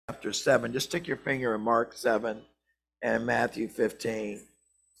chapter 7. Just stick your finger in Mark 7 and Matthew 15.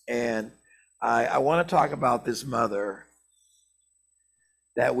 And I want to talk about this mother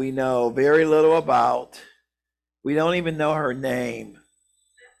that we know very little about. We don't even know her name.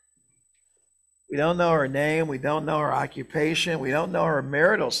 We don't know her name. We don't know her occupation. We don't know her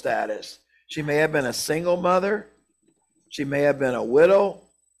marital status. She may have been a single mother. She may have been a widow.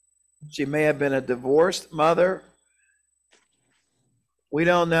 She may have been a divorced mother. We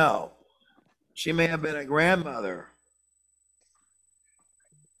don't know. She may have been a grandmother.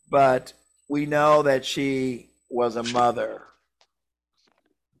 But we know that she was a mother.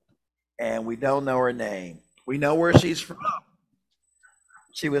 And we don't know her name. We know where she's from.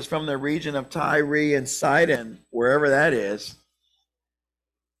 She was from the region of Tyre and Sidon, wherever that is.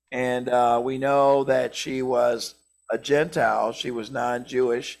 And we know that she was a Gentile. She was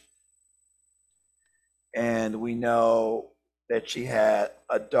non-Jewish. And we know that she had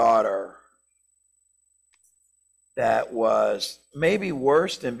a daughter that was maybe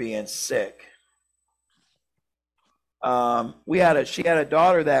worse than being sick. She had a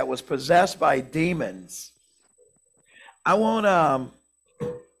daughter that was possessed by demons. I won't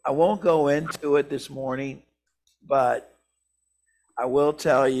go into it this morning, but I will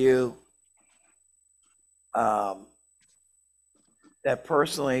tell you that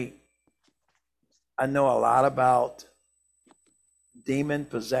personally, I know a lot about demon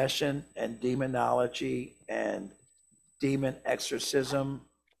possession and demonology and demon exorcism.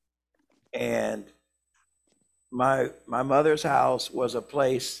 And my mother's house was a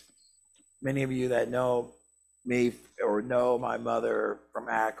place, many of you that know me or know my mother from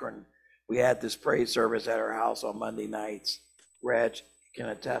Akron, we had this praise service at her house on Monday nights. Reg can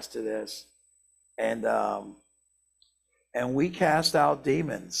attest to this. And we cast out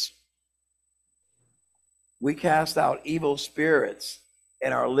demons. We cast out evil spirits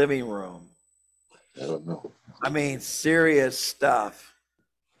in our living room. I don't know. I mean, serious stuff.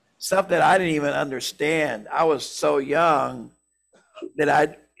 Stuff that I didn't even understand. I was so young that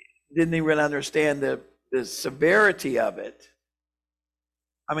I didn't even understand the severity of it.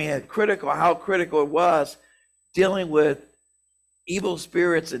 I mean, how critical it was dealing with evil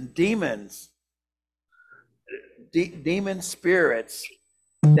spirits and demons. Demon spirits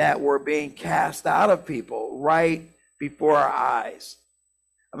that were being cast out of people right before our eyes.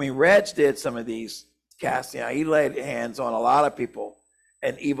 I mean, Reg did some of these casting out. He laid hands on a lot of people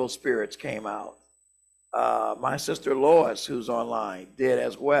and evil spirits came out. My sister Lois, who's online, did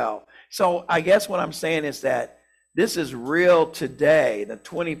as well. So I guess what I'm saying is that this is real today, the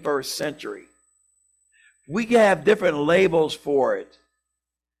 21st century. We have different labels for it.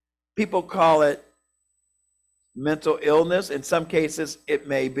 People call it mental illness. In some cases, it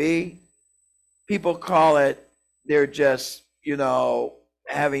may be. People call it, they're just,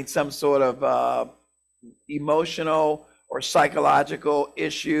 having some sort of emotional or psychological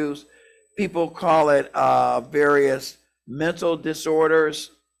issues. People call it various mental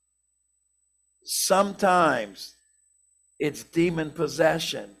disorders. Sometimes it's demon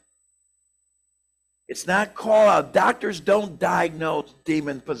possession. It's not called out. Doctors don't diagnose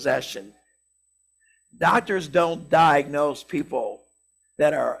demon possession. Doctors don't diagnose people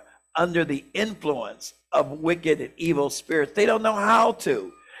that are under the influence of wicked and evil spirits. They don't know how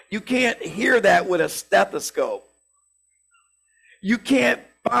to. You can't hear that with a stethoscope. You can't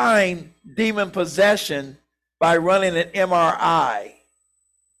find demon possession by running an MRI.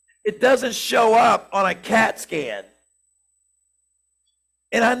 It doesn't show up on a CAT scan.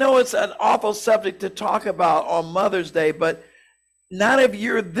 And I know it's an awful subject to talk about on Mother's Day, but not if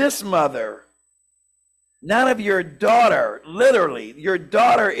you're this mother, not if your daughter, literally, your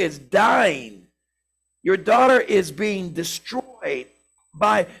daughter is dying. Your daughter is being destroyed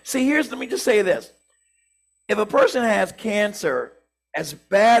by, let me just say this. If a person has cancer, as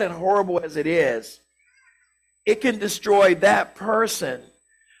bad and horrible as it is, it can destroy that person,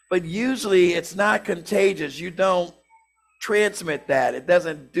 but usually it's not contagious. You don't transmit that. It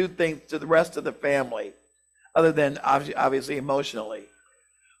doesn't do things to the rest of the family, other than obviously emotionally.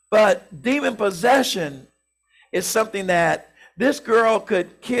 But demon possession is something that this girl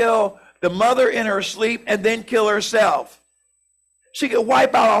could kill the mother in her sleep and then kill herself. She could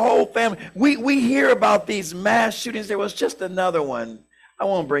wipe out a whole family. We hear about these mass shootings. There was just another one. I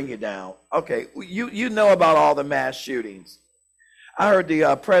won't bring you down. Okay, you know about all the mass shootings. I heard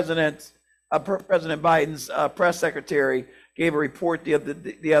the President Biden's press secretary gave a report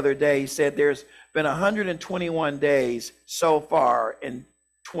the other day. He said there's been 121 days so far in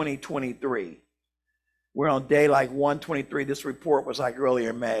 2023. We're on day like 123. This report was like earlier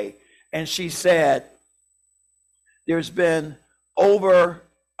in May. And she said there's been over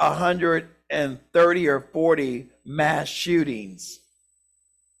 130 or 40 mass shootings.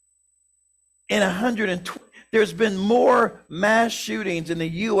 In 120, there's been more mass shootings in the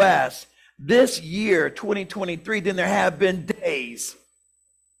U.S. this year, 2023, than there have been days.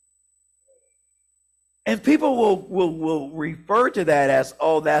 And people will refer to that as,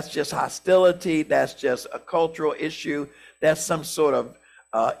 oh, that's just hostility, that's just a cultural issue, that's some sort of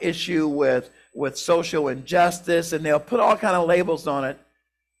issue with social injustice, and they'll put all kind of labels on it.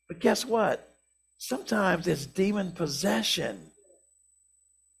 But guess what? Sometimes it's demon possession.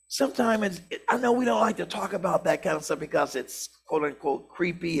 Sometimes I know we don't like to talk about that kind of stuff because it's quote unquote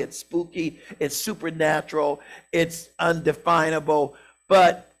creepy, it's spooky, it's supernatural, it's undefinable,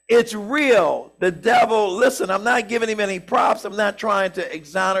 but it's real. The devil, listen, I'm not giving him any props. I'm not trying to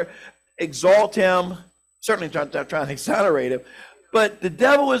exalt him, certainly trying to exonerate him, but the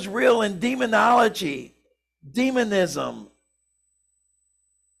devil is real in demonology, demonism.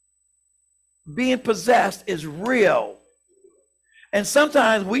 Being possessed is real. And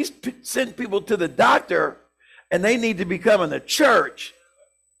sometimes we send people to the doctor and they need to be coming to church.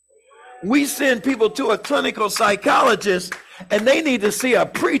 We send people to a clinical psychologist and they need to see a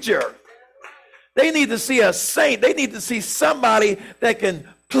preacher. They need to see a saint. They need to see somebody that can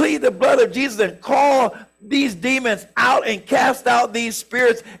plead the blood of Jesus and call these demons out and cast out these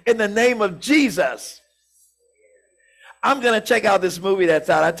spirits in the name of Jesus. I'm going to check out this movie that's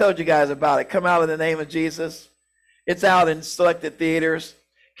out. I told you guys about it. Come Out in the Name of Jesus. It's out in selected theaters.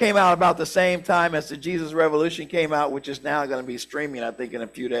 Came out about the same time as the Jesus Revolution came out, which is now going to be streaming, I think, in a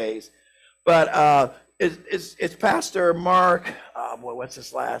few days. But it's Pastor Mark. What's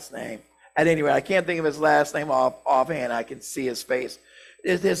his last name? At any rate, I can't think of his last name offhand. I can see his face.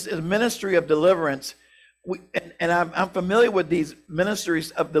 It's a ministry of deliverance. I'm familiar with these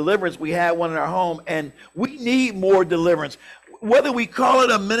ministries of deliverance. We had one in our home, and we need more deliverance. Whether we call it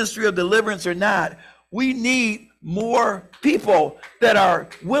a ministry of deliverance or not, we need more people that are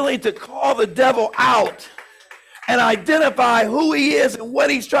willing to call the devil out and identify who he is and what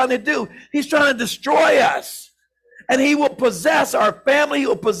he's trying to do. He's trying to destroy us. And he will possess our family.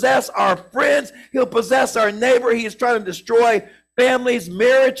 He'll possess our friends. He'll possess our neighbor. He is trying to destroy families,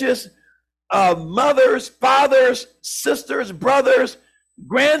 marriages, mothers, fathers, sisters, brothers,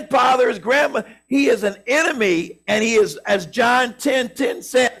 grandfathers, grandma. He is an enemy, and he is, as John 10:10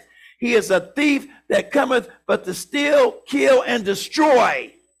 says, he is a thief that cometh but to steal, kill, and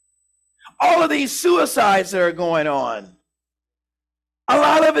destroy. All of these suicides that are going on, a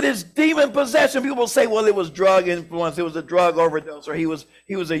lot of it is demon possession. People say, well, it was drug influence, it was a drug overdose, or he was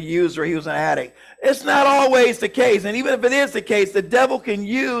a user, he was an addict. It's not always the case. And even if it is the case, the devil can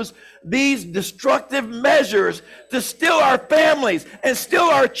use these destructive measures to steal our families and steal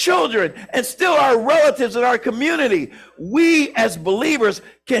our children and steal our relatives in our community. We as believers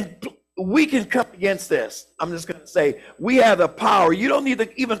can come against this. I'm just going to say we have the power. You don't need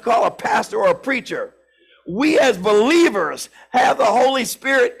to even call a pastor or a preacher. We as believers have the Holy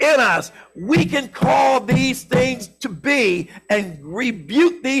Spirit in us. We can call these things to be and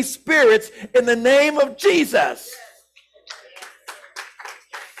rebuke these spirits in the name of Jesus.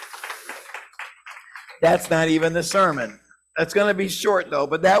 That's not even the sermon. That's going to be short, though,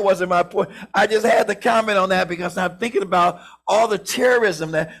 but that wasn't my point. I just had to comment on that because I'm thinking about all the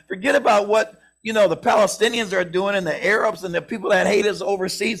terrorism that, forget about what, the Palestinians are doing and the Arabs and the people that hate us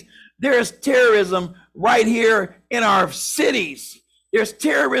overseas. There's terrorism right here in our cities. There's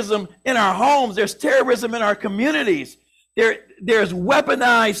terrorism in our homes. There's terrorism in our communities. There's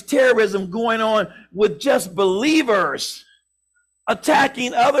weaponized terrorism going on with just believers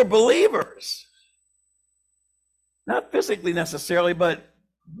attacking other believers. Not physically necessarily, but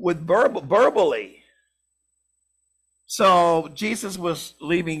with verbally. So Jesus was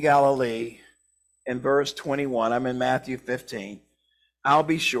leaving Galilee in verse 21. I'm in Matthew 15. I'll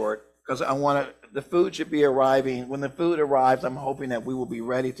be short because the food should be arriving. When the food arrives, I'm hoping that we will be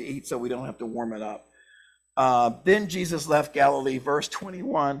ready to eat so we don't have to warm it up. Then Jesus left Galilee, verse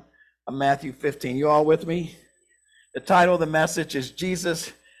 21 of Matthew 15. You all with me? The title of the message is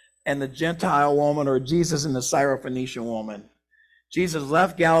Jesus and the Gentile woman, or Jesus and the Syro-Phoenician woman. Jesus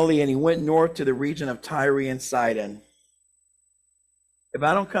left Galilee and he went north to the region of Tyre and Sidon. If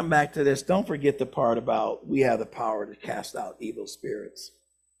I don't come back to this, don't forget the part about we have the power to cast out evil spirits.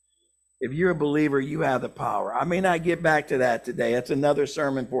 If you're a believer, you have the power. I may not get back to that today. That's another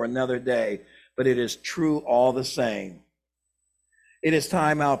sermon for another day, but it is true all the same. It is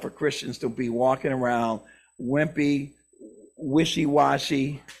time out for Christians to be walking around wimpy,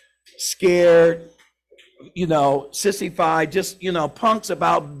 wishy-washy, scared, sissified, just, punks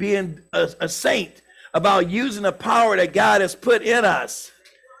about being a saint, about using the power that God has put in us.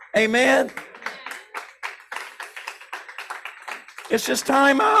 Amen. It's just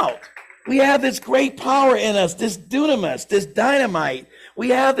time out. We have this great power in us, this dunamis, this dynamite. We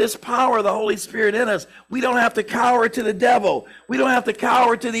have this power of the Holy Spirit in us. We don't have to cower to the devil. We don't have to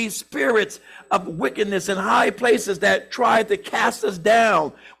cower to these spirits of wickedness in high places that try to cast us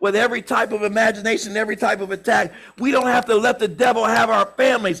down with every type of imagination, every type of attack. We don't have to let the devil have our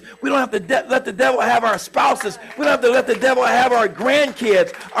families. We don't have to let the devil have our spouses. We don't have to let the devil have our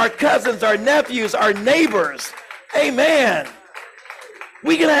grandkids, our cousins, our nephews, our neighbors. Amen.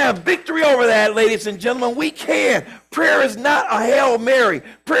 We can have victory over that, ladies and gentlemen. We can. Prayer is not a Hail Mary.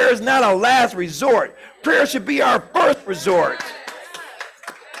 Prayer is not a last resort. Prayer should be our first resort.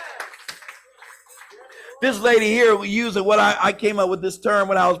 This lady here was using what I came up with this term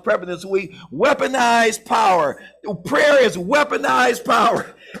when I was prepping this week, weaponized power. Prayer is weaponized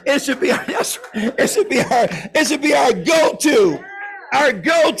power. It should be our go-to. Our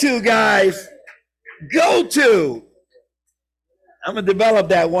go-to, guys. Go-to. I'm going to develop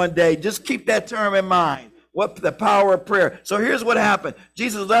that one day. Just keep that term in mind. What the power of prayer. So here's what happened.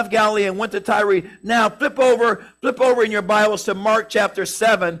 Jesus left Galilee and went to Tyre. Now flip over in your Bibles to Mark chapter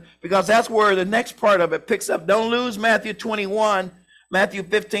 7, because that's where the next part of it picks up. Don't lose Matthew 21, Matthew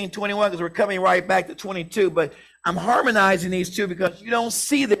 15, 21, because we're coming right back to 22. But I'm harmonizing these two because you don't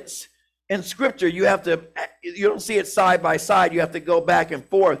see this in Scripture. You don't see it side by side. You have to go back and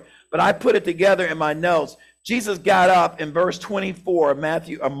forth. But I put it together in my notes. Jesus got up in verse 24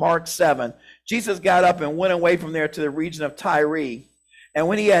 of Mark 7. Jesus got up and went away from there to the region of Tyre. And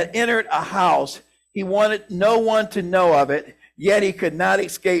when he had entered a house, he wanted no one to know of it, yet he could not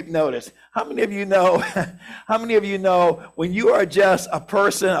escape notice. How many of you know when you are just a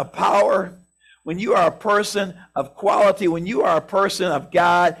person of power, when you are a person of quality, when you are a person of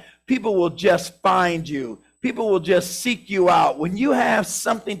God, people will just find you. People will just seek you out. When you have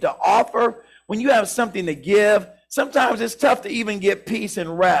something to offer, when you have something to give, sometimes it's tough to even get peace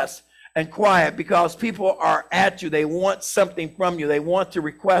and rest and quiet because people are at you. They want something from you. They want to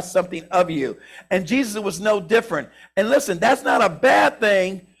request something of you. And Jesus was no different. And listen, that's not a bad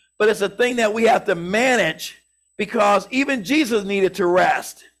thing, but it's a thing that we have to manage because even Jesus needed to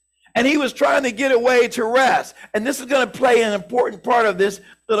rest. And he was trying to get away to rest. And this is going to play an important part of this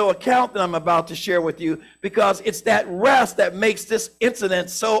little account that I'm about to share with you because it's that rest that makes this incident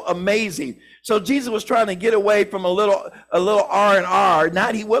so amazing. So Jesus was trying to get away from a little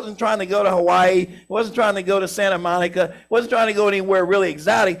R&R. He wasn't trying to go to Hawaii. He wasn't trying to go to Santa Monica. He wasn't trying to go anywhere really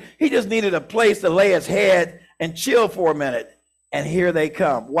exotic. He just needed a place to lay his head and chill for a minute. And here they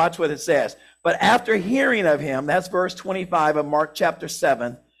come. Watch what it says. But after hearing of him, that's verse 25 of Mark chapter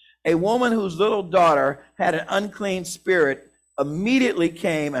 7, a woman whose little daughter had an unclean spirit immediately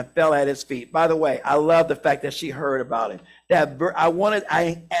came and fell at his feet. By the way, I love the fact that she heard about it.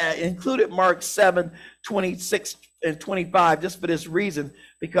 I included Mark 7, 26 and 25 just for this reason,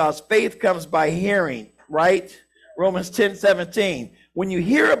 because faith comes by hearing, right? Romans 10, 17. When you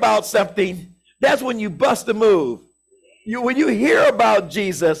hear about something, that's when you bust a move. When you hear about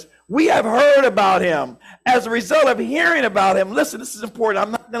Jesus, we have heard about him. As a result of hearing about him, listen, this is important.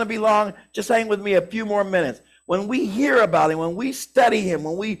 I'm not going to be long. Just hang with me a few more minutes. When we hear about him, when we study him,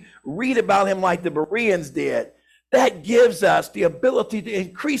 when we read about him like the Bereans did, that gives us the ability to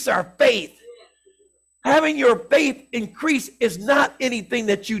increase our faith. Having your faith increase is not anything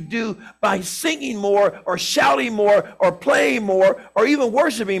that you do by singing more or shouting more or playing more or even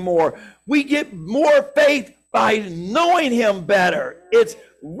worshiping more. We get more faith by knowing him better. It's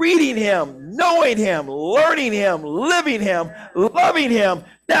reading him, knowing him, learning him, living him, loving him.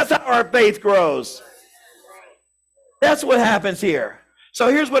 That's how our faith grows. That's what happens here. So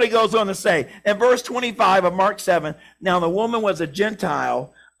here's what it goes on to say. In verse 25 of Mark 7, now the woman was a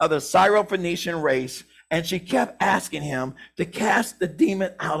Gentile of the Syro-Phoenician race, and she kept asking him to cast the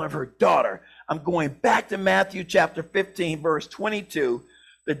demon out of her daughter. I'm going back to Matthew chapter 15, verse 22.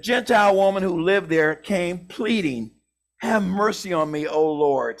 The Gentile woman who lived there came pleading, have mercy on me, O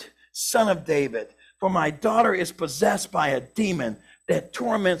Lord, Son of David, for my daughter is possessed by a demon that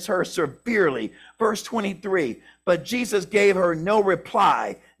torments her severely. Verse 23, but Jesus gave her no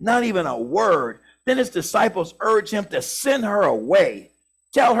reply, not even a word. Then his disciples urged him to send her away.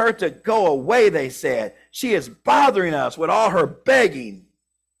 Tell her to go away, they said. She is bothering us with all her begging.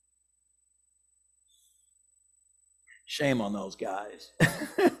 Shame on those guys.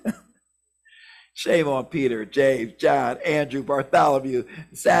 Shame on Peter, James, John, Andrew, Bartholomew,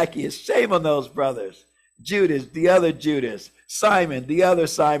 Zacchaeus. Shame on those brothers. Judas, the other Judas. Simon, the other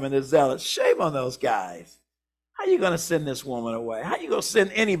Simon, the zealot. Shame on those guys. How are you going to send this woman away? How are you going to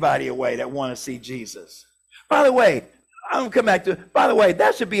send anybody away that want to see Jesus? By the way, I'm gonna come back to it. By the way,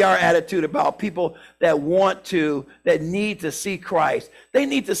 that should be our attitude about people that that need to see Christ. They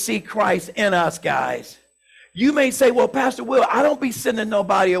need to see Christ in us, guys. You may say, well, Pastor Will, I don't be sending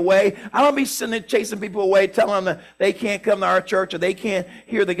nobody away. I don't be chasing people away, telling them that they can't come to our church or they can't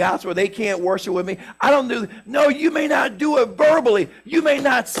hear the gospel or they can't worship with me. I don't do. No, you may not do it verbally. You may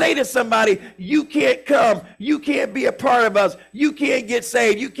not say to somebody, you can't come. You can't be a part of us. You can't get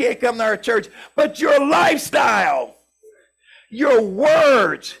saved. You can't come to our church. But your lifestyle, your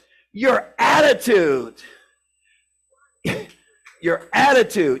words, your attitude,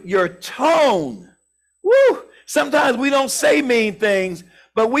 your tone. Woo! Sometimes we don't say mean things,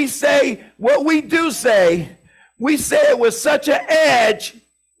 but we say what we do say. We say it with such an edge.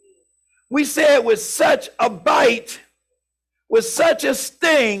 We say it with such a bite, with such a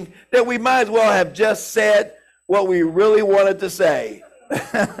sting that we might as well have just said what we really wanted to say.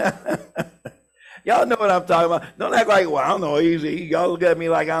 Y'all know what I'm talking about. Don't act like, well, I don't know, easy. Y'all look at me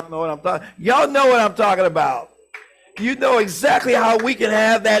like I don't know what I'm talking. Y'all know what I'm talking about. You know exactly how we can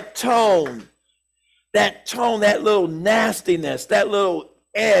have that tone, that little nastiness, that little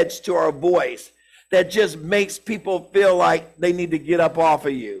edge to our voice that just makes people feel like they need to get up off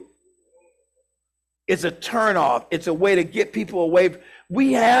of you. It's a turnoff. It's a way to get people away.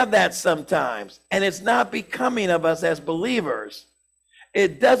 We have that sometimes, and it's not becoming of us as believers.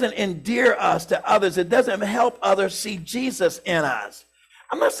 It doesn't endear us to others. It doesn't help others see Jesus in us.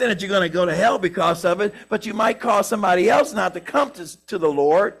 I'm not saying that you're going to go to hell because of it, but you might cause somebody else not to come to the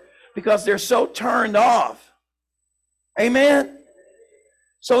Lord because they're so turned off. Amen?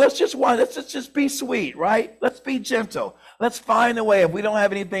 So let's just be sweet, right? Let's be gentle. Let's find a way. If we don't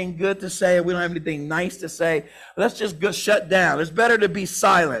have anything good to say, if we don't have anything nice to say, let's just go shut down. It's better to be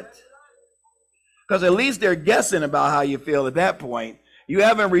silent because at least they're guessing about how you feel at that point. You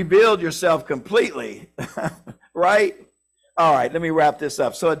haven't revealed yourself completely, right? All right, let me wrap this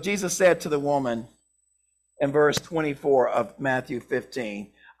up. So Jesus said to the woman in verse 24 of Matthew 15,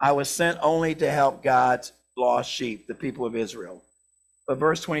 I was sent only to help God's lost sheep, the people of Israel. But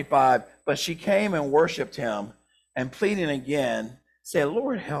verse 25, but she came and worshiped him and pleading again, said,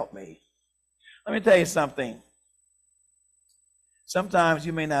 Lord, help me. Let me tell you something. Sometimes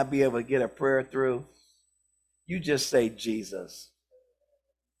you may not be able to get a prayer through. You just say Jesus.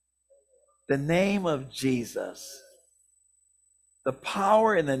 The name of Jesus. The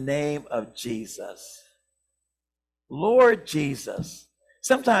power in the name of Jesus. Lord Jesus.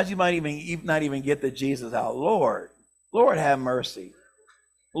 Sometimes you might not even get the Jesus out. Lord have mercy.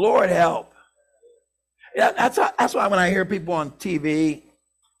 Lord help. That's why when I hear people on TV,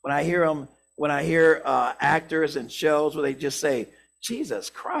 when I hear actors and shows where they just say, Jesus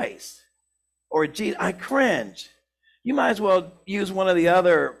Christ, or Jesus, I cringe. You might as well use one of the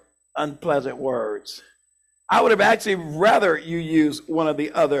other unpleasant words. I would have actually rather you use one of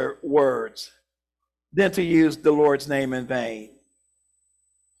the other words than to use the Lord's name in vain.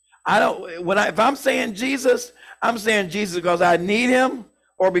 If I'm saying Jesus, I'm saying Jesus because I need him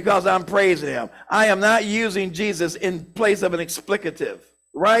or because I'm praising him. I am not using Jesus in place of an explicative,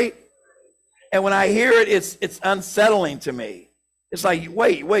 right? And when I hear it, it's unsettling to me. It's like,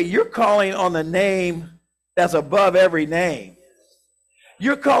 wait, you're calling on the name that's above every name.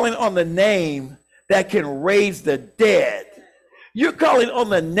 You're calling on the name that can raise the dead. You're calling on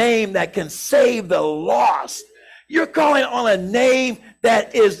the name that can save the lost. You're calling on a name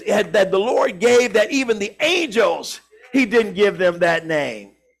that the Lord gave, that even the angels, he didn't give them that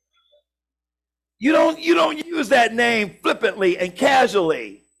name. You don't use that name flippantly and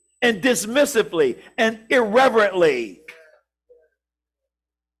casually and dismissively and irreverently.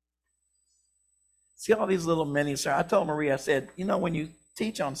 See all these little mini sermons. I told Maria, I said, when you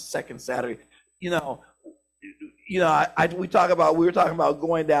teach on second Saturday, we were talking about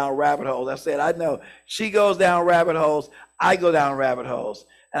going down rabbit holes. I said, I know she goes down rabbit holes. I go down rabbit holes.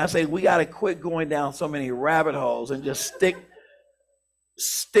 And I say, we got to quit going down so many rabbit holes and just stick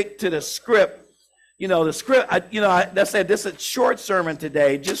to the script. The script, I said, this is a short sermon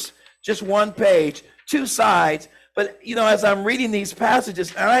today, just one page, 2 sides. But, as I'm reading these passages,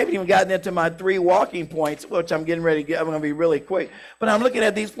 and I haven't even gotten into my 3 walking points, which I'm getting ready to get. I'm going to be really quick. But I'm looking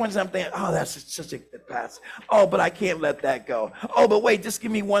at these points and I'm thinking, oh, that's such a good passage. Oh, but I can't let that go. Oh, but wait, just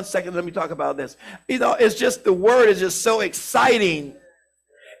give me 1 second. Let me talk about this. It's just the word is just so exciting.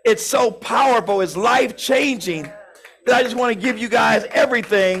 It's so powerful. It's life-changing that I just want to give you guys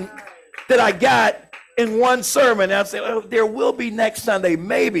everything that I got in one sermon. And I say, oh, there will be next Sunday,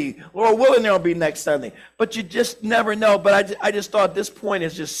 maybe. Lord willing, there will be next Sunday. But you just never know. But I just thought this point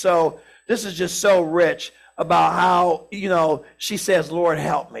is just so rich about how, she says, Lord,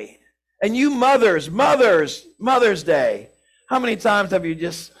 help me. And you Mother's Day. How many times have you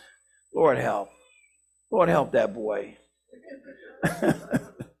just, Lord help that boy.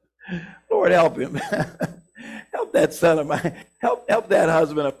 Lord help him. Help that son of mine. Help that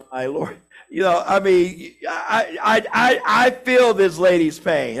husband of mine, Lord. You know, I mean, I feel this lady's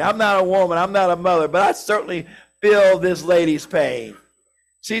pain. I'm not a woman, I'm not a mother, but I certainly feel this lady's pain.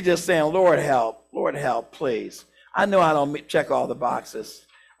 She's just saying, Lord help, please. I know I don't check all the boxes.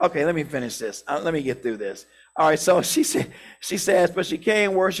 Okay, let me finish this. Let me get through this. All right, so she says, but she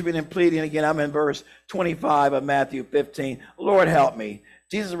came worshiping and pleading again. I'm in verse 25 of Matthew 15. Lord help me.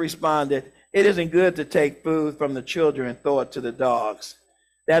 Jesus responded, it isn't good to take food from the children and throw it to the dogs.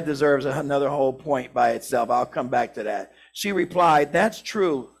 That deserves another whole point by itself. I'll come back to that. She replied, that's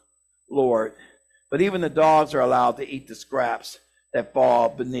true, Lord, but even the dogs are allowed to eat the scraps that fall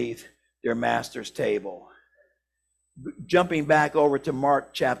beneath their master's table. Jumping back over to Mark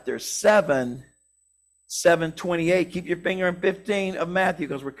chapter 7:28. Keep your finger in 15 of Matthew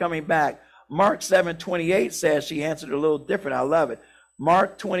because we're coming back. Mark 7:28 says she answered a little different. I love it.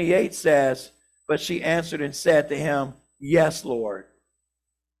 Mark 28 says, but she answered and said to him, yes, Lord.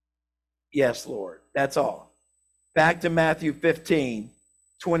 Yes, Lord. That's all. Back to Matthew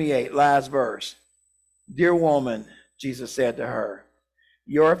 15:28, last verse. Dear woman, Jesus said to her,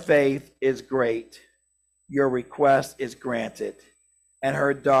 your faith is great. Your request is granted. And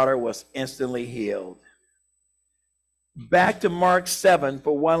her daughter was instantly healed. Back to Mark 7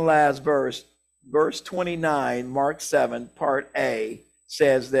 for one last verse. Verse 29, Mark 7, part A,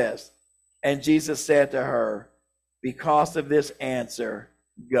 says this. And Jesus said to her, because of this answer,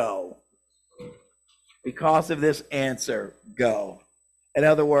 go. Because of this answer, go. In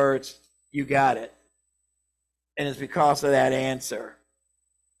other words, you got it. And it's because of that answer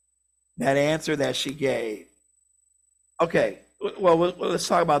that she gave. Okay, well, let's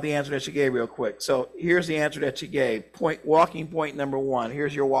talk about the answer that she gave real quick. So here's the answer that she gave. Walking point number one.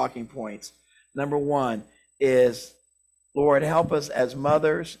 Here's your walking points. Number one is, Lord, help us as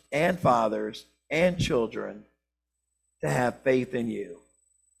mothers and fathers and children to have faith in you.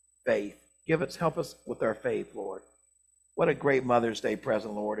 Faith. Help us with our faith, Lord. What a great Mother's Day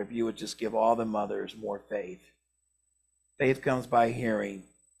present, Lord, if you would just give all the mothers more faith. Faith comes by hearing.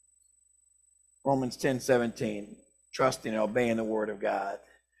 Romans 10:17, trusting and obeying the word of God.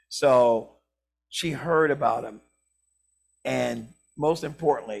 So she heard about him, and most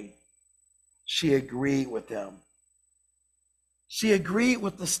importantly, she agreed with him. She agreed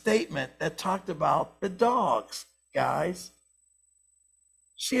with the statement that talked about the dogs, guys.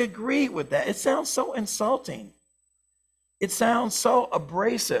 She agreed with that. It sounds so insulting. It sounds so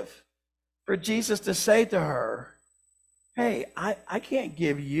abrasive for Jesus to say to her, hey, I can't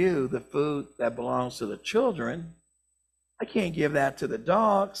give you the food that belongs to the children. I can't give that to the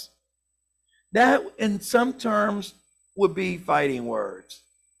dogs. That, in some terms, would be fighting words.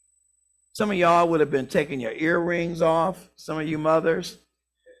 Some of y'all would have been taking your earrings off. Some of you mothers.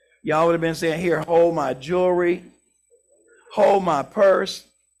 Y'all would have been saying, here, hold my jewelry. Hold my purse.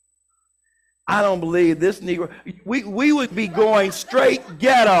 I don't believe this Negro. We would be going straight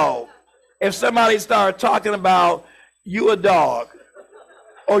ghetto if somebody started talking about you a dog,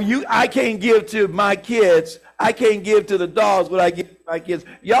 or I can't give to my kids. I can't give to the dogs what I give to my kids.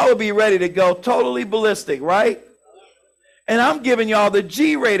 Y'all would be ready to go totally ballistic, right? And I'm giving y'all the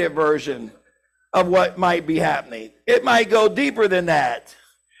G-rated version of what might be happening. It might go deeper than that.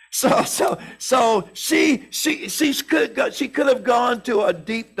 So she could have gone to a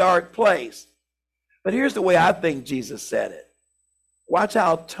deep, dark place. But here's the way I think Jesus said it. Watch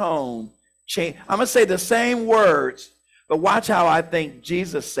how tone change. I'm going to say the same words, but watch how I think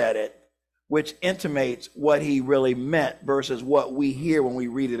Jesus said it, which intimates what he really meant versus what we hear when we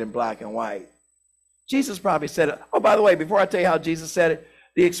read it in black and white. Jesus probably said it. Oh, by the way, before I tell you how Jesus said it,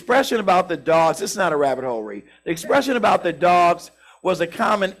 the expression about the dogs, this is not a rabbit hole read. The expression about the dogs was a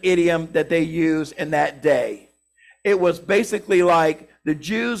common idiom that they used in that day. It was basically like the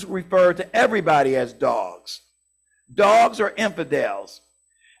Jews referred to everybody as dogs. Dogs are infidels.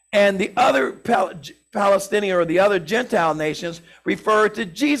 And the other Palestinian or the other Gentile nations referred to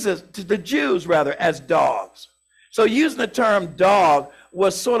the Jews rather, as dogs. So using the term dog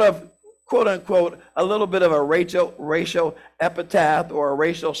was sort of, quote unquote, a little bit of a racial epithet or a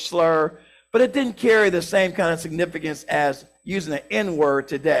racial slur, but it didn't carry the same kind of significance as using the N-word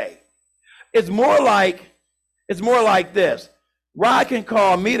today. It's more like this. Rod can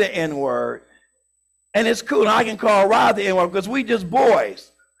call me the N-word, and it's cool. And I can call Rod the N-word because we just boys,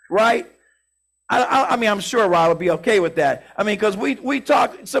 right? I mean, I'm sure Rod would be okay with that. I mean, because we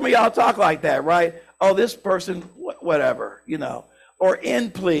talk, some of y'all talk like that, right? Oh, this person, whatever, you know. or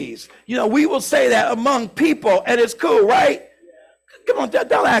in please. You know, we will say that among people, and it's cool, right? Come on,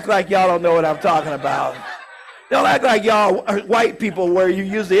 don't act like y'all don't know what I'm talking about. Don't act like y'all are white people where you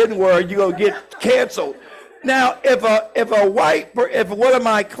use the N-word, you're gonna get canceled. Now, if one of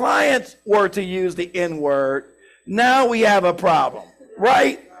my clients were to use the N-word, now we have a problem,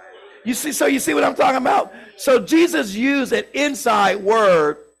 right? You see what I'm talking about? So Jesus used an inside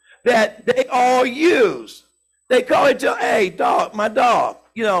word that they all use. They call it, hey, dog, my dog.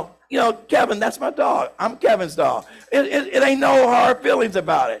 You know, Kevin, that's my dog. I'm Kevin's dog. It ain't no hard feelings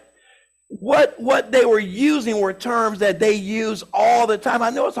about it. What they were using were terms that they use all the time. I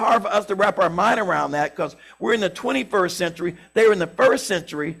know it's hard for us to wrap our mind around that because we're in the 21st century. They were in the first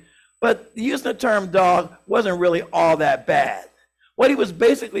century, but using the term dog wasn't really all that bad. What he was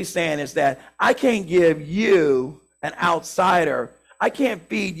basically saying is that I can't give you, an outsider, I can't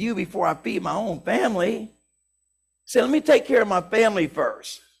feed you before I feed my own family. He said, let me take care of my family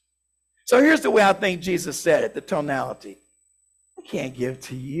first. So here's the way I think Jesus said it, the tonality. I can't give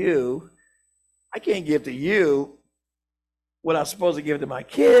to you what I'm supposed to give to my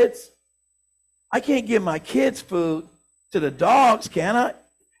kids. I can't give my kids food to the dogs, can I?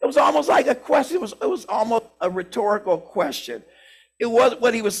 It was almost like a question. It was almost a rhetorical question. It was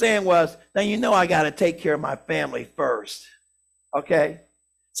what he was saying was, now you know I got to take care of my family first. Okay?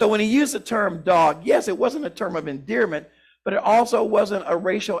 So when he used the term dog, yes, it wasn't a term of endearment, but it also wasn't a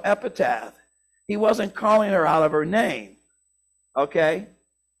racial epithet. He wasn't calling her out of her name. Okay?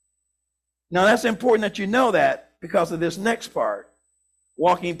 Now that's important that you know that because of this next part.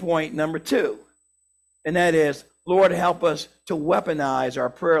 Walking point number 2. And that is, Lord, help us to weaponize our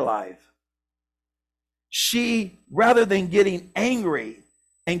prayer life. She, rather than getting angry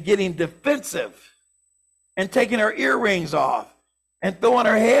and getting defensive and taking her earrings off and throwing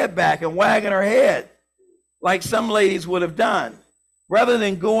her head back and wagging her head like some ladies would have done, rather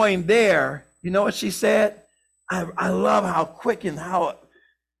than going there, you know what she said? I love how quick and how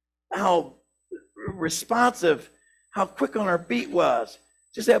responsive, how quick on her feet was.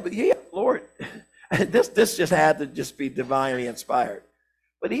 She said, but yeah, Lord, this just had to just be divinely inspired.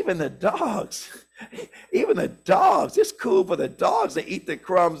 But even the dogs, it's cool for the dogs to eat the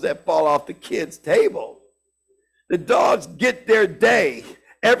crumbs that fall off the kids' table. The dogs get their day.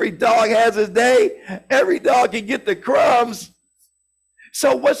 Every dog has his day. Every dog can get the crumbs.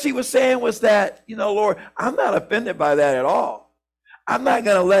 So what she was saying was that, you know, Lord, I'm not offended by that at all. I'm not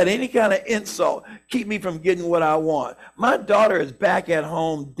going to let any kind of insult keep me from getting what I want. My daughter is back at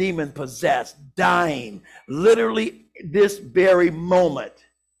home, demon possessed, dying, literally this very moment.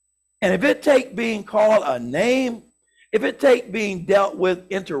 And if it takes being called a name, if it takes being dealt with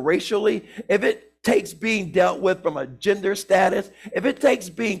interracially, if it takes being dealt with from a gender status, if it takes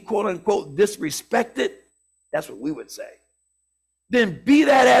being quote unquote disrespected, that's what we would say. Then be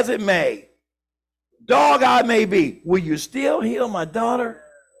that as it may, dog I may be, will you still heal my daughter?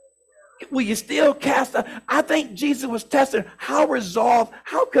 Will you still cast out? I think Jesus was testing how resolved,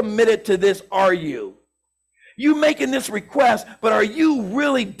 how committed to this are you? You making this request, but are you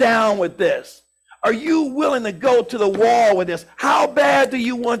really down with this? Are you willing to go to the wall with this? How bad do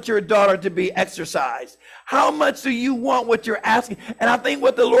you want your daughter to be exercised? How much do you want what you're asking? And I think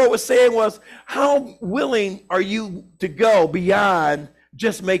what the Lord was saying was, how willing are you to go beyond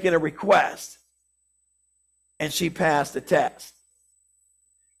just making a request? And she passed the test.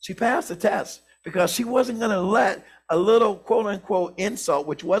 She passed the test because she wasn't going to let a little quote unquote insult,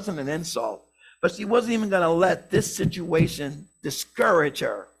 which wasn't an insult, but she wasn't even going to let this situation discourage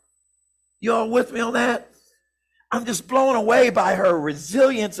her. You all with me on that? I'm just blown away by her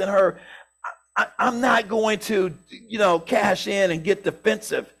resilience and her, I'm not going to, cash in and get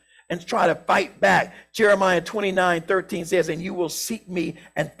defensive and try to fight back. Jeremiah 29:13 says, and you will seek me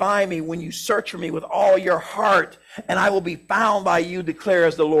and find me when you search for me with all your heart, and I will be found by you,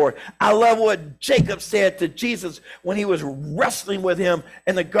 declares the Lord. I love what Jacob said to Jesus when he was wrestling with him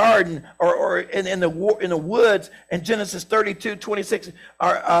in the garden or in the woods in Genesis 32:26.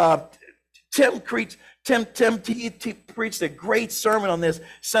 Tim preached a great sermon on this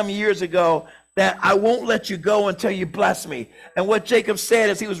some years ago, that I won't let you go until you bless me. And what Jacob said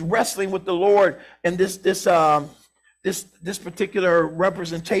is he was wrestling with the Lord, and this particular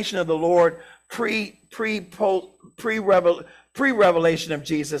representation of the Lord pre-revelation of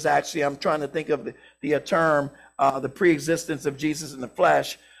Jesus. Actually, I'm trying to think of the term, the pre-existence of Jesus in the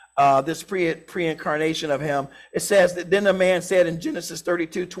flesh. This pre-incarnation of him. It says that then the man said in Genesis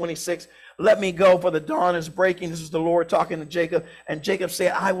 32:26, let me go, for the dawn is breaking. This is the Lord talking to Jacob. And Jacob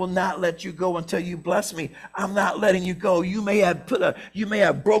said, I will not let you go until you bless me. I'm not letting you go. You may have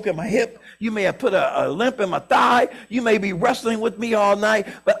broken my hip. You may have put a limp in my thigh. You may be wrestling with me all night,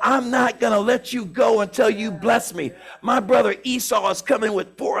 but I'm not going to let you go until you bless me. My brother Esau is coming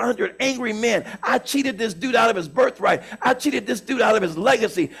with 400 angry men. I cheated this dude out of his birthright. I cheated this dude out of his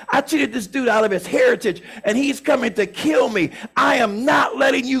legacy. I cheated this dude out of his heritage, and he's coming to kill me. I am not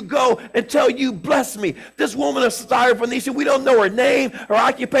letting you go until you bless me. This woman of Syro-Phoenician, we don't know her name, her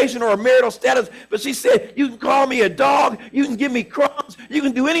occupation, or her marital status, but she said, you can call me a dog, you can give me crumbs, you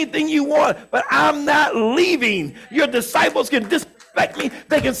can do anything you want, but I'm not leaving. Your disciples can disrespect me.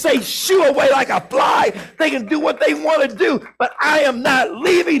 They can say shoo away like a fly. They can do what they want to do, but I am not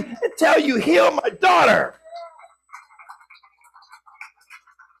leaving until you heal my daughter.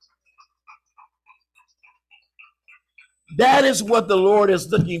 That is what the Lord is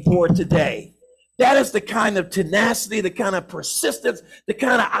looking for today. That is the kind of tenacity, the kind of persistence, the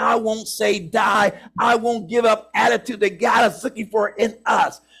kind of I won't say die, I won't give up attitude that God is looking for in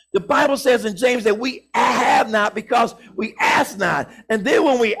us. The Bible says in James that we have not because we ask not. And then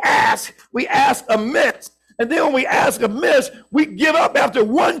when we ask amiss. And then when we ask amiss, we give up after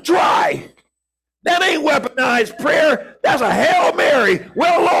one try. That ain't weaponized prayer. That's a Hail Mary.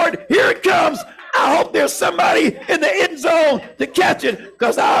 Well, Lord, here it comes. I hope there's somebody in the end zone to catch it,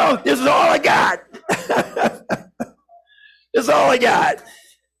 because this is all I got. This is all I got.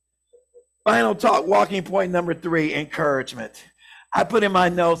 Final talk, walking point number 3, encouragement. I put in my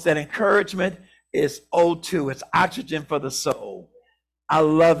notes that encouragement is O2. It's oxygen for the soul. I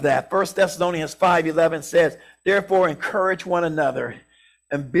love that. 1 Thessalonians 5:11 says, therefore encourage one another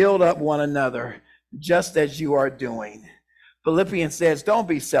and build up one another, just as you are doing. Philippians says, don't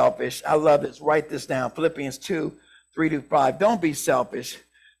be selfish. I love this. Write this down. Philippians 2:3-5. Don't be selfish.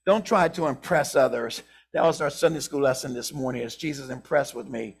 Don't try to impress others. That was our Sunday school lesson this morning, as Jesus impressed with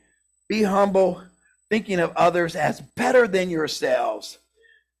me. Be humble, thinking of others as better than yourselves.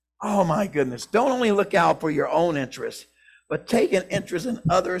 Oh my goodness. Don't only look out for your own interests, but take an interest in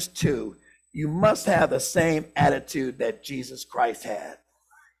others too. You must have the same attitude that Jesus Christ had.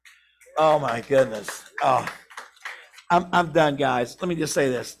 Oh my goodness. Oh, I'm done, guys. Let me just say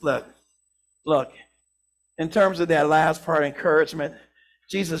this. Look, in terms of that last part, encouragement,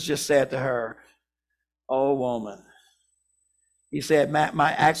 Jesus just said to her, oh woman. He said,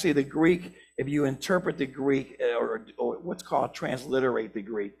 actually the Greek, if you interpret the Greek, or what's called transliterate the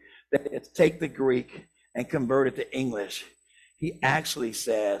Greek, that it's take the Greek and convert it to English. He actually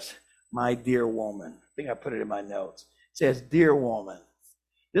says, my dear woman. I think I put it in my notes. It says, dear woman.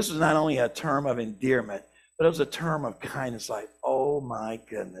 This was not only a term of endearment, but it was a term of kindness, like, oh my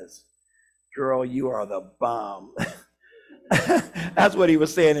goodness, girl, you are the bomb. That's what he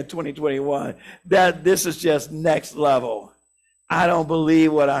was saying in 2021, that this is just next level. I don't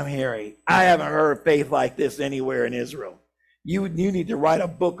believe what I'm hearing. I haven't heard faith like this anywhere in Israel. You need to write a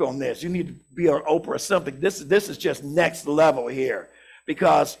book on this. You need to be on Oprah or something. This is just next level here,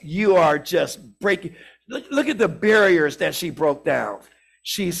 because you are just breaking. Look at the barriers that she broke down.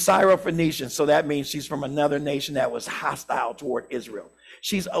 She's Syro-Phoenician, so that means she's from another nation that was hostile toward Israel.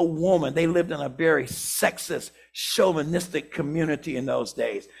 She's a woman. They lived in a very sexist, chauvinistic community in those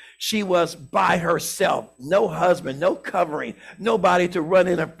days. She was by herself, no husband, no covering, nobody to run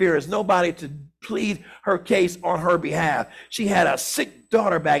interference, nobody to plead her case on her behalf. She had a sick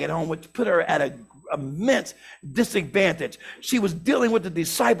daughter back at home, which put her at an immense disadvantage. She was dealing with the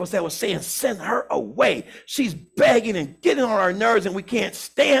disciples that was saying, send her away. She's begging and getting on our nerves, and we can't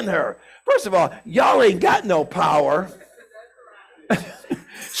stand her. First of all, y'all ain't got no power.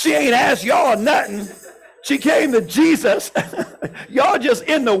 She ain't asked y'all nothing. She came to Jesus. Y'all just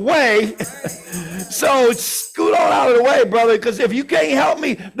in the way. So scoot on out of the way, brother, because if you can't help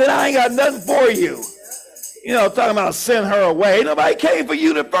me, then I ain't got nothing for you. You know, talking about send her away. Nobody came for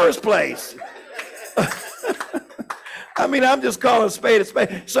you in the first place. I mean, I'm just calling a spade a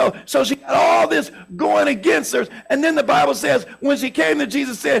spade. So she got all this going against her. And then the Bible says, when she came to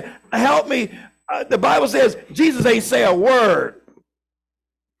Jesus, said, help me. The Bible says, Jesus ain't say a word.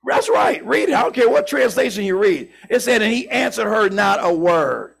 That's right. Read it. I don't care what translation you read. It said, and he answered her not a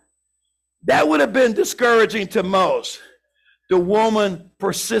word. That would have been discouraging to most. The woman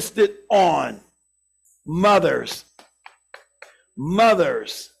persisted on. Mothers,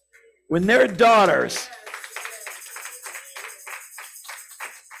 when their daughters,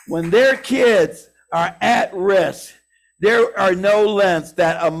 when their kids are at risk, there are no lengths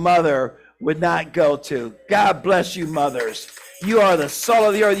that a mother would not go to. God bless you, mothers. You are the salt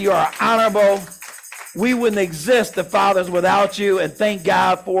of the earth. You are honorable. We wouldn't exist, the fathers, without you, and thank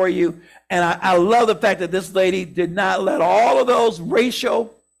God for you. And I love the fact that this lady did not let all of those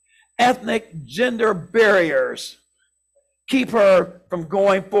racial, ethnic, gender barriers keep her from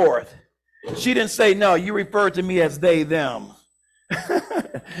going forth. She didn't say, no, you refer to me as they, them.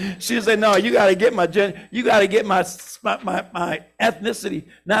 She said, no, you got to get my gender, you got to get my ethnicity.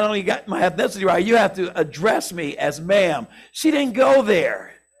 Not only got my ethnicity right, you have to address me as ma'am. She didn't go there.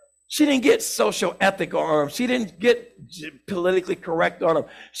 She didn't get social ethic on them. She didn't get politically correct on them.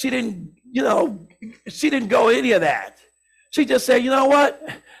 She didn't, she didn't go any of that. She just said, you know what?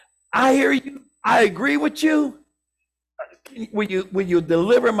 I hear you. I agree with you. Will you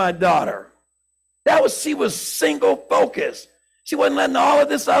deliver my daughter? She was single focused. She wasn't letting all of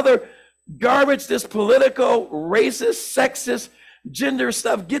this other garbage, this political, racist, sexist, gender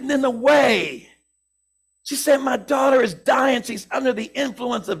stuff getting in the way. She said, my daughter is dying. She's under the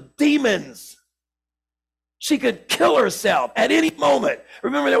influence of demons. She could kill herself at any moment.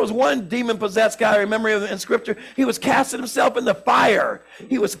 Remember, there was one demon-possessed guy, I remember in scripture, he was casting himself in the fire.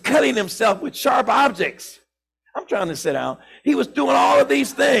 He was cutting himself with sharp objects. I'm trying to sit down. He was doing all of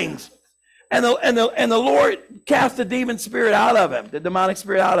these things. And the Lord cast the demon spirit out of him, the demonic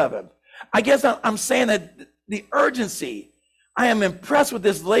spirit out of him. I guess I'm saying that the urgency, I am impressed with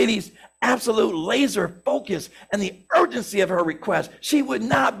this lady's absolute laser focus and the urgency of her request. She would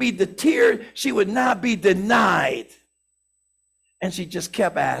not be deterred. She would not be denied. And she just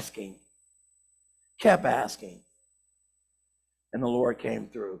kept asking. And the Lord came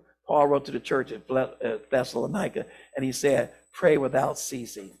through. Paul wrote to the church at Thessalonica, and he said, pray without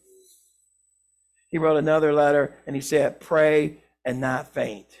ceasing. He wrote another letter, and he said, pray and not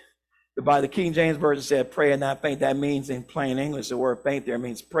faint. By the King James Version said, pray and not faint. That means, in plain English, the word faint there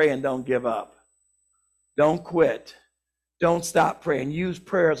means pray and don't give up. Don't quit. Don't stop praying. Use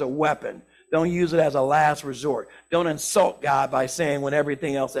prayer as a weapon. Don't use it as a last resort. Don't insult God by saying, when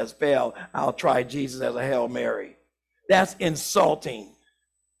everything else has failed, I'll try Jesus as a Hail Mary. That's insulting.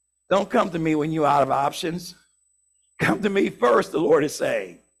 Don't come to me when you're out of options. Come to me first, the Lord is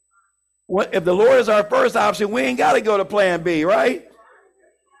saying. If the Lord is our first option, we ain't got to go to plan B, right?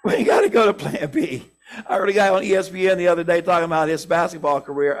 We ain't got to go to plan B. I heard a guy on ESPN the other day talking about his basketball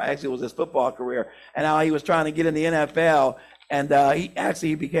career. Actually, it was his football career, and how he was trying to get in the NFL. And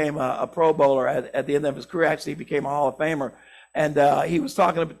he became a Pro Bowler at the end of his career. Actually, he became a Hall of Famer. And he was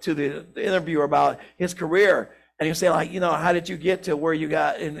talking to the interviewer about his career. And he was saying, how did you get to where you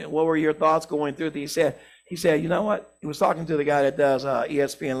got, and what were your thoughts going through? He said, you know what? He was talking to the guy that does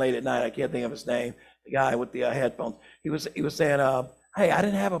ESPN late at night. I can't think of his name. The guy with the headphones. He was saying, hey, I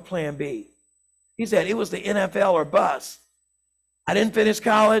didn't have a plan B. He said, it was the NFL or bust. I didn't finish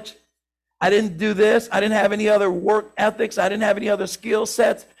college. I didn't do this. I didn't have any other work ethics. I didn't have any other skill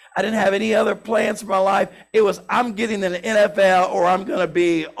sets. I didn't have any other plans for my life. It was, I'm getting in the NFL or I'm going to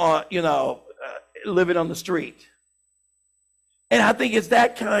be on, living on the street. And I think it's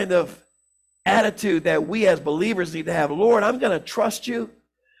that kind of attitude that we as believers need to have. Lord, I'm going to trust you.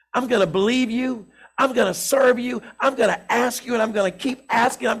 I'm going to believe you. I'm going to serve you. I'm going to ask you, and I'm going to keep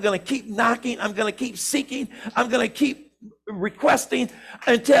asking. I'm going to keep knocking. I'm going to keep seeking. I'm going to keep requesting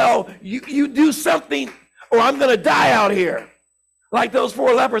until you do something, or I'm going to die out here. Like those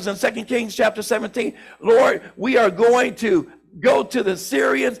 4 lepers in 2 Kings chapter 17. Lord, we are going to go to the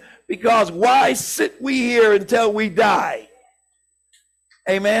Syrians, because why sit we here until we die?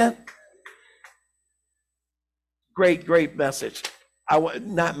 Amen. Great message.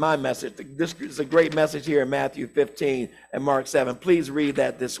 Not my message. This is a great message here in Matthew 15 and Mark 7. Please read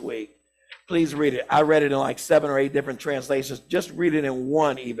that this week. Please read it. I read it in like 7 or 8 different translations. Just read it in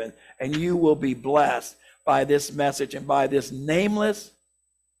one even, and you will be blessed by this message and by this nameless,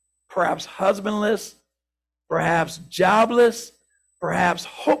 perhaps husbandless, perhaps jobless, perhaps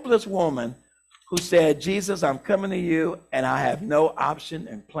hopeless woman who said, Jesus, I'm coming to you, and I have no option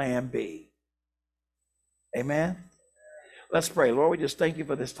in plan B. Amen. Let's pray. Lord, we just thank you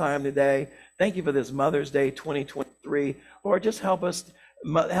for this time today. Thank you for this Mother's Day 2023. Lord, just help us,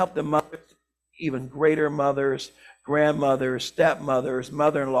 help the mothers, even greater mothers, grandmothers, stepmothers,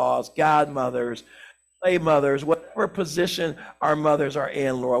 mother-in-laws, godmothers, lay mothers, whatever position our mothers are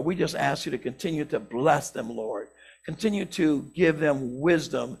in, Lord. We just ask you to continue to bless them, Lord. Continue to give them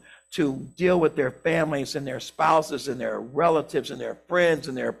wisdom to deal with their families and their spouses and their relatives and their friends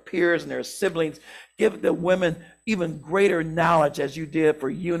and their peers and their siblings. Give the women even greater knowledge, as you did for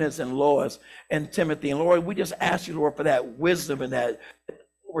Eunice and Lois and Timothy. And Lord, we just ask you, Lord, for that wisdom and that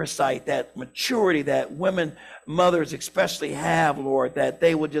oversight, that maturity that women, mothers especially have, Lord, that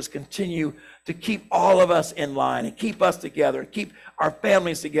they will just continue to keep all of us in line and keep us together and keep our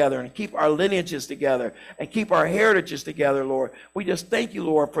families together and keep our lineages together and keep our heritages together, Lord. We just thank you,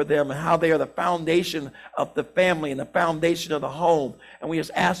 Lord, for them and how they are the foundation of the family and the foundation of the home. And we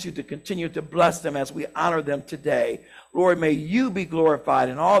just ask you to continue to bless them as we honor them today. Lord, may you be glorified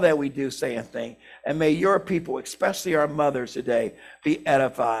in all that we do, say, and think. And may your people, especially our mothers today, be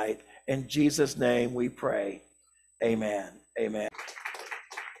edified. In Jesus' name we pray. Amen. Amen.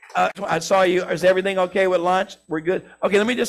 I saw you. Is everything okay with lunch? We're good. Okay, let me just